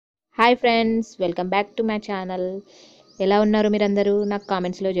Hi friends, welcome back to my channel. ఎలా ఉన్నారు మీరందరూ? నాకు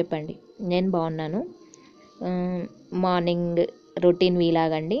కామెంట్స్లో చెప్పండి. నేను బాగున్నాను. Morning routine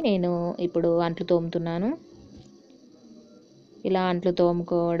వీలాగండి. నేను ఇప్పుడు అంట్లు తోముతున్నాను. ఇలా అంట్లు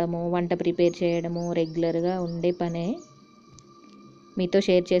తోముకోవడము, వంట ప్రిపేర్ చేయడము రెగ్యులర్గా ఉండే పనే. మీతో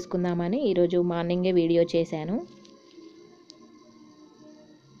షేర్ చేసుకుందామని ఈరోజు మార్నింగే వీడియో చేశాను.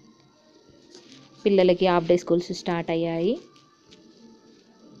 పిల్లలకి హాఫ్ డే స్కూల్స్ స్టార్ట్ అయ్యాయి.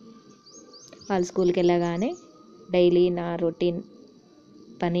 వాళ్ళు స్కూల్కి వెళ్ళగానే డైలీ నా రొటీన్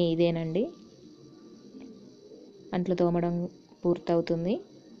పని ఇదేనండి. అంట్లు తోమడం పూర్తవుతుంది.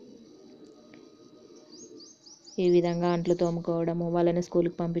 ఈ విధంగా అంట్లు తోముకోవడము, వాళ్ళని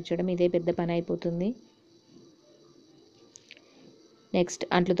స్కూల్కి పంపించడం ఇదే పెద్ద పని అయిపోతుంది. నెక్స్ట్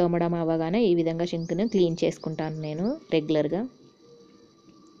అంట్లు తోమడం అవ్వగానే ఈ విధంగా షింక్ను క్లీన్ చేసుకుంటాను నేను రెగ్యులర్గా.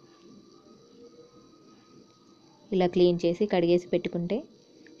 ఇలా క్లీన్ చేసి కడిగేసి పెట్టుకుంటే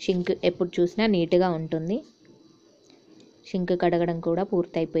షింక్ ఎప్పుడు చూసినా నీట్గా ఉంటుంది. షింక్ కడగడం కూడా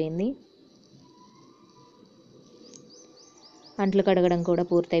పూర్తయిపోయింది. అంట్లు కడగడం కూడా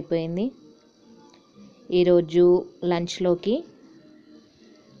పూర్తయిపోయింది. ఈరోజు లంచ్లోకి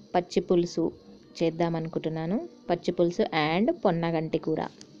పచ్చి పులుసు చేద్దామనుకుంటున్నాను. పచ్చి పులుసు అండ్ పొన్నగంటి కూర.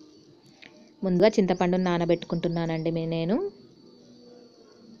 ముందుగా చింతపండును నానబెట్టుకుంటున్నానండి నేను.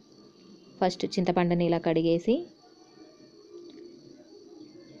 ఫస్ట్ చింతపండుని ఇలా కడిగేసి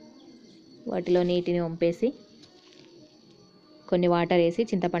వాటిలో నీటిని వంపేసి కొన్ని వాటర్ వేసి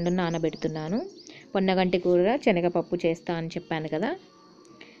చింతపండును నానబెడుతున్నాను. పొన్నగంటి కూర శనగపప్పు చేస్తా అని చెప్పాను కదా.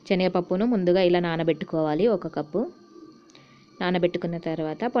 శనగపప్పును ముందుగా ఇలా నానబెట్టుకోవాలి. 1 కప్పు నానబెట్టుకున్న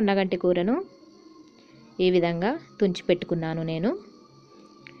తర్వాత పొన్నగంటి కూరను ఈ విధంగా తుంచి పెట్టుకున్నాను నేను.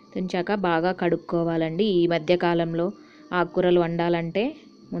 తుంచాక బాగా కడుక్కోవాలండి. ఈ మధ్యకాలంలో ఆకుకూరలు వండాలంటే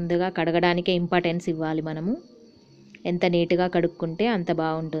ముందుగా కడగడానికే ఇంపార్టెన్స్ ఇవ్వాలి మనము. ఎంత నీట్గా కడుక్కుంటే అంత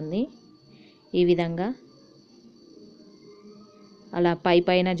బాగుంటుంది. ఈ విధంగా అలా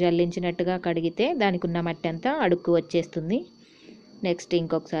పైన జల్లించినట్టుగా కడిగితే దానికి ఉన్న మట్టి అంతా అడుక్కు వచ్చేస్తుంది. నెక్స్ట్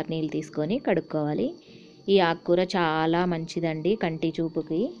ఇంకొకసారి నీళ్ళు తీసుకొని కడుక్కోవాలి. ఈ ఆకుకూర చాలా మంచిదండి కంటి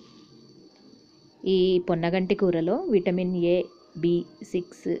చూపుకి. ఈ పొన్నగంటి కూరలో vitamin A,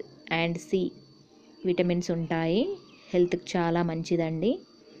 B6 and C vitamins ఉంటాయి. హెల్త్కి చాలా మంచిదండి.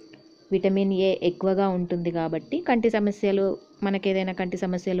 విటమిన్ ఏ ఎక్కువగా ఉంటుంది కాబట్టి కంటి సమస్యలు, మనకేదైనా కంటి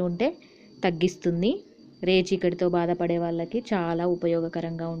సమస్యలు ఉంటే తగ్గిస్తుంది. రేచీకటితో బాధపడే వాళ్ళకి చాలా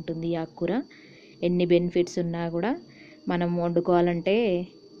ఉపయోగకరంగా ఉంటుంది ఈ ఆకుకూర. ఎన్ని బెనిఫిట్స్ ఉన్నా కూడా మనం వండుకోవాలంటే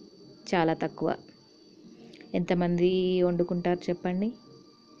చాలా తక్కువ. ఎంతమంది వండుకుంటారు చెప్పండి?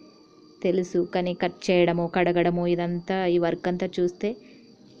 తెలుసు, కానీ కట్ చేయడము, కడగడము ఇదంతా, ఈ వర్క్ అంతా చూస్తే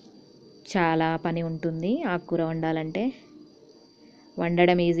చాలా పని ఉంటుంది. ఆకుకూర వండాలంటే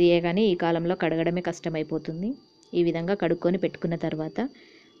వండడం ఈజీయే కానీ ఈ కాలంలో కడగడమే కష్టమైపోతుంది. ఈ విధంగా కడుక్కొని పెట్టుకున్న తర్వాత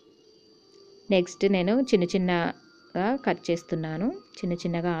నెక్స్ట్ నేను చిన్నగా కట్ చేస్తున్నాను.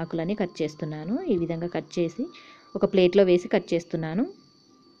 చిన్నగా ఆకులని కట్ చేస్తున్నాను. ఈ విధంగా కట్ చేసి ఒక ప్లేట్లో వేసి కట్ చేస్తున్నాను.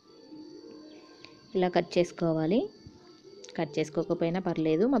 ఇలా కట్ చేసుకోవాలి. కట్ చేసుకోకపోయినా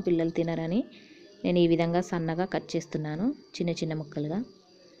పర్లేదు, మా పిల్లలు తినరని నేను ఈ విధంగా సన్నగా కట్ చేస్తున్నాను, చిన్న ముక్కలుగా.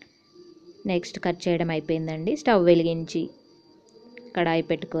 నెక్స్ట్ కట్ చేయడం అయిపోయిందండి. స్టవ్ వెలిగించి కడాయి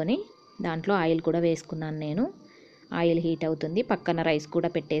పెట్టుకొని దాంట్లో ఆయిల్ కూడా వేసుకున్నాను నేను. ఆయిల్ హీట్ అవుతుంది. పక్కన రైస్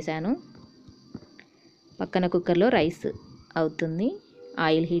కూడా పెట్టేశాను. పక్కన కుక్కర్లో రైస్ అవుతుంది.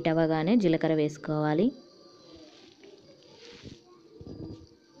 ఆయిల్ హీట్ అవ్వగానే జీలకర్ర వేసుకోవాలి.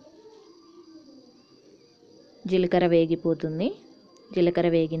 జీలకర్ర వేగిపోతుంది. జీలకర్ర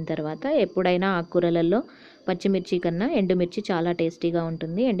వేగిన తర్వాత ఎప్పుడైనా ఆకుకూరలలో పచ్చిమిర్చి కన్నా ఎండుమిర్చి చాలా టేస్టీగా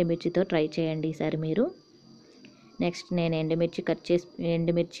ఉంటుంది. ఎండుమిర్చితో ట్రై చేయండి ఈసారి మీరు. నెక్స్ట్ నేను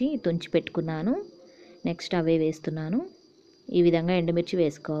ఎండుమిర్చి తుంచి పెట్టుకున్నాను. నెక్స్ట్ అవే వేస్తున్నాను. ఈ విధంగా ఎండుమిర్చి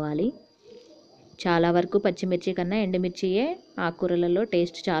వేసుకోవాలి. చాలా వరకు పచ్చిమిర్చి కన్నా ఎండుమిర్చియే ఆకుకూరలలో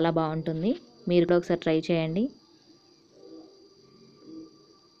టేస్ట్ చాలా బాగుంటుంది. మీరు కూడా ఒకసారి ట్రై చేయండి.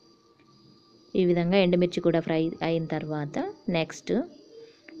 ఈ విధంగా ఎండుమిర్చి కూడా ఫ్రై అయిన తర్వాత నెక్స్ట్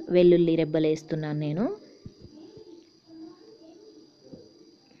వెల్లుల్లి రెబ్బలు వేస్తున్నాను నేను.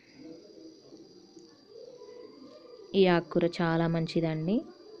 ఈ ఆకుకూర చాలా మంచిదండి.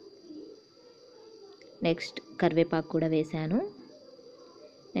 నెక్స్ట్ కరివేపాకు కూడా వేసాను.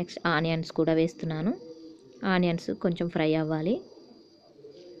 నెక్స్ట్ ఆనియన్స్ కూడా వేస్తున్నాను. ఆనియన్స్ కొంచెం ఫ్రై అవ్వాలి.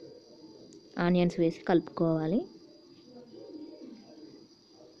 ఆనియన్స్ వేసి కలుపుకోవాలి.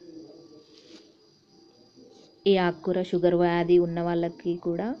 ఈ ఆకుకూర షుగర్ వ్యాధి ఉన్న వాళ్ళకి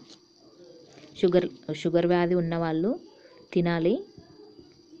కూడా, షుగర్ వ్యాధి ఉన్నవాళ్ళు తినాలి.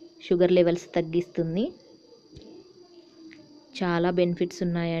 షుగర్ లెవెల్స్ తగ్గిస్తుంది. చాలా బెనిఫిట్స్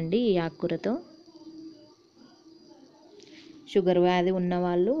ఉన్నాయండి ఈ ఆకుకూరతో. షుగర్ వ్యాధి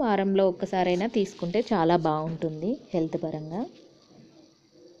ఉన్నవాళ్ళు వారంలో ఒక్కసారైనా తీసుకుంటే చాలా బాగుంటుంది హెల్త్ పరంగా.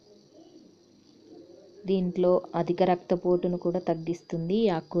 దీంట్లో అధిక రక్తపోటును కూడా తగ్గిస్తుంది ఈ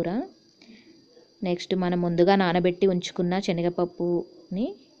ఆకుకూర. నెక్స్ట్ మనం ముందుగా నానబెట్టి ఉంచుకున్న శనగపప్పుని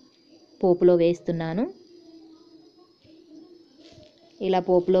పోపులో వేస్తున్నాను. ఇలా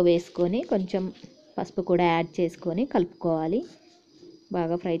పోపులో వేసుకొని కొంచెం పసుపు కూడా యాడ్ చేసుకొని కలుపుకోవాలి,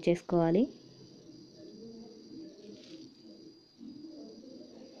 బాగా ఫ్రై చేసుకోవాలి.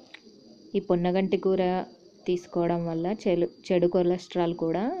 ఈ పొన్నగంటి కూర తీసుకోవడం వల్ల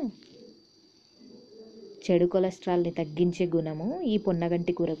చెడు కొలెస్ట్రాల్ని తగ్గించే గుణము ఈ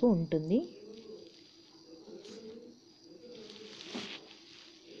పొన్నగంటి కూరకు ఉంటుంది.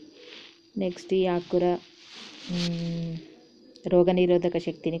 నెక్స్ట్ ఈ ఆకుకూర రోగనిరోధక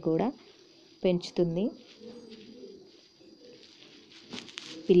శక్తిని కూడా పెంచుతుంది.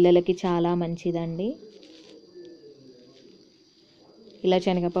 పిల్లలకి చాలా మంచిదండి. ఇలా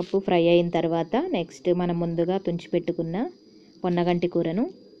శనగపప్పు ఫ్రై అయిన తర్వాత నెక్స్ట్ మనం ముందుగా తుంచి పెట్టుకున్న పొన్నగంటి కూరను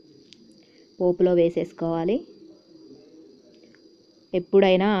పోపులో వేసేసుకోవాలి.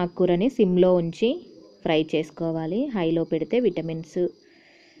 ఎప్పుడైనా ఆకుకూరని సిమ్లో ఉంచి ఫ్రై చేసుకోవాలి. హైలో పెడితే విటమిన్స్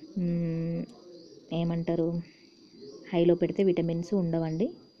హైలో పెడితే విటమిన్స్ ఉండవండి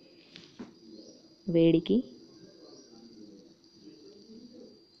వేడికి.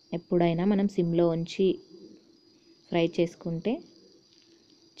 ఎప్పుడైనా మనం సిమ్లో ఉంచి ఫ్రై చేసుకుంటే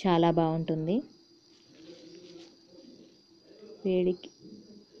చాలా బాగుంటుంది. వేడికి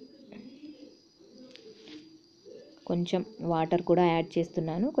కొంచెం వాటర్ కూడా యాడ్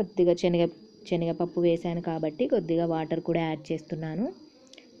చేస్తున్నాను. కొద్దిగా శనగపప్పు వేసాను కాబట్టి కొద్దిగా వాటర్ కూడా యాడ్ చేస్తున్నాను.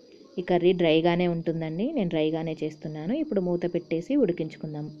 ఈ కర్రీ డ్రైగానే ఉంటుందండి, నేను డ్రైగానే చేస్తున్నాను. ఇప్పుడు మూత పెట్టేసి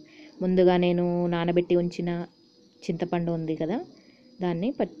ఉడికించుకుందాం. ముందుగా నేను నానబెట్టి ఉంచిన చింతపండు ఉంది కదా, దాన్ని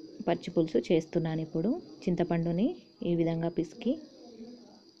పచ్చి పులుసు చేస్తున్నాను. ఇప్పుడు చింతపండుని ఈ విధంగా పిసికి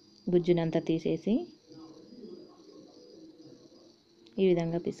గుజ్జునంతా తీసేసి ఈ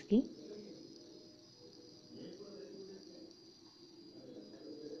విధంగా పిసికి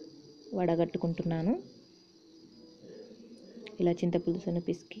వడగట్టుకుంటున్నాను. ఇలా చింతపులుసును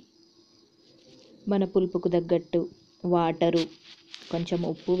పిసికి మన పులుపుకు తగ్గట్టు వాటరు, కొంచెం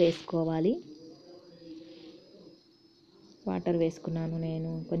ఉప్పు వేసుకోవాలి. వాటర్ వేసుకున్నాను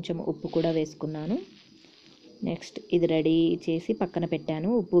నేను, కొంచెం ఉప్పు కూడా వేసుకున్నాను. నెక్స్ట్ ఇది రెడీ చేసి పక్కన పెట్టాను.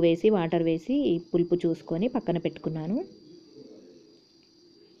 ఉప్పు వేసి వాటర్ వేసి పులుపు చూసుకొని పక్కన పెట్టుకున్నాను.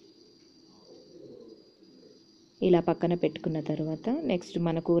 ఇలా పక్కన పెట్టుకున్న తర్వాత నెక్స్ట్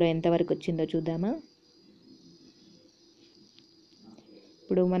మన కూర ఎంతవరకు వచ్చిందో చూద్దామా.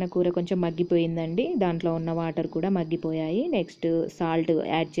 ఇప్పుడు మన కూర కొంచెం మగ్గిపోయిందండి, దాంట్లో ఉన్న వాటర్ కూడా మగ్గిపోయాయి. నెక్స్ట్ సాల్ట్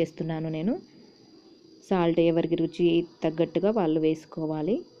యాడ్ చేస్తున్నాను నేను. సాల్ట్ ఎవరికి రుచి తగ్గట్టుగా వాళ్ళు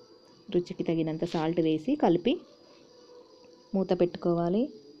వేసుకోవాలి. రుచికి తగినంత సాల్ట్ వేసి కలిపి మూత పెట్టుకోవాలి.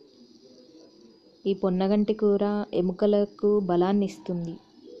 ఈ పొన్నగంటి కూర ఎముకలకు బలాన్ని ఇస్తుంది.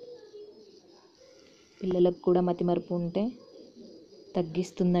 పిల్లలకు కూడా మతిమరుపు ఉంటే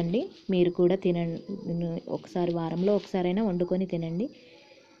తగ్గిస్తుందండి. మీరు కూడా తినండి, ఒకసారి వారంలో ఒకసారైనా వండుకొని తినండి.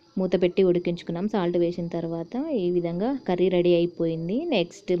 మూత పెట్టి ఉడికించుకున్నాం. సాల్ట్ వేసిన తర్వాత ఈ విధంగా కర్రీ రెడీ అయిపోయింది.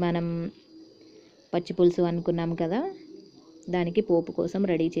 నెక్స్ట్ మనం పచ్చి పులుసు అనుకున్నాం కదా, దానికి పోపు కోసం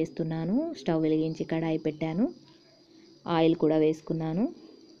రెడీ చేస్తున్నాను. స్టవ్ వెలిగించి కడాయి పెట్టాను, ఆయిల్ కూడా వేసుకున్నాను.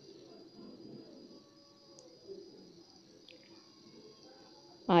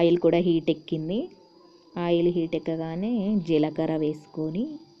 ఆయిల్ కూడా హీట్ ఎక్కింది. ఆయిల్ హీట్ ఎక్కగానే జీలకర్ర వేసుకొని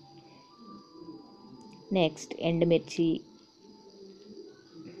నెక్స్ట్ ఎండుమిర్చి,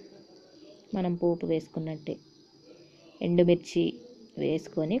 మనం పోపు వేసుకున్నట్టే ఎండుమిర్చి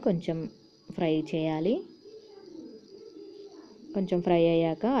వేసుకొని కొంచెం ఫ్రై చేయాలి. కొంచెం ఫ్రై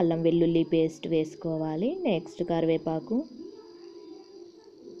అయ్యాక అల్లం వెల్లుల్లి పేస్ట్ వేసుకోవాలి. నెక్స్ట్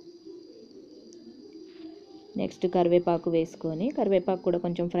కరివేపాకు వేసుకొని కరివేపాకు కూడా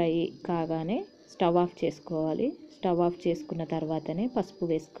కొంచెం ఫ్రై కాగానే స్టవ్ ఆఫ్ చేసుకోవాలి. స్టవ్ ఆఫ్ చేసుకున్న తర్వాతనే పసుపు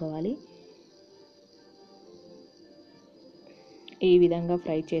వేసుకోవాలి. ఈ విధంగా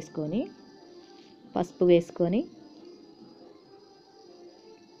ఫ్రై చేసుకొని పసుపు వేసుకొని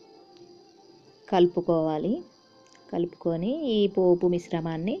కలుపుకొని ఈ పోపు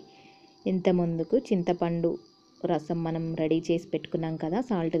మిశ్రమాన్ని ఇంత ముందుకు చింతపండు రసం మనం రెడీ చేసి పెట్టుకున్నాం కదా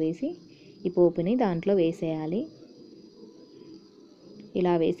సాల్ట్ వేసి, ఈ పోపుని దాంట్లో వేసేయాలి.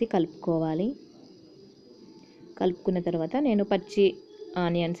 ఇలా వేసి కలుపుకోవాలి. కలుపుకున్న తర్వాత నేను పచ్చి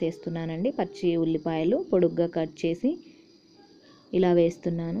ఆనియన్స్ వేస్తున్నానండి. పచ్చి ఉల్లిపాయలు పొడుగ్గా కట్ చేసి ఇలా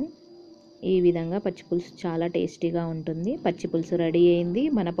వేస్తున్నాను. ఈ విధంగా పచ్చి పులుసు చాలా టేస్టీగా ఉంటుంది. పచ్చి పులుసు రెడీ అయింది.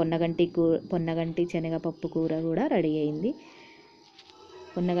 మన పొన్నగంటి శనగపప్పు కూర కూడా రెడీ అయింది.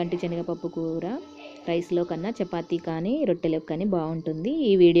 పొన్నగంటి శనగపప్పు కూర రైస్లో కన్నా చపాతీ కానీ రొట్టెలకు కానీ బాగుంటుంది.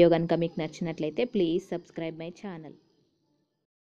 ఈ వీడియో కనుక మీకు నచ్చినట్లయితే ప్లీజ్ సబ్స్క్రైబ్ మై ఛానల్.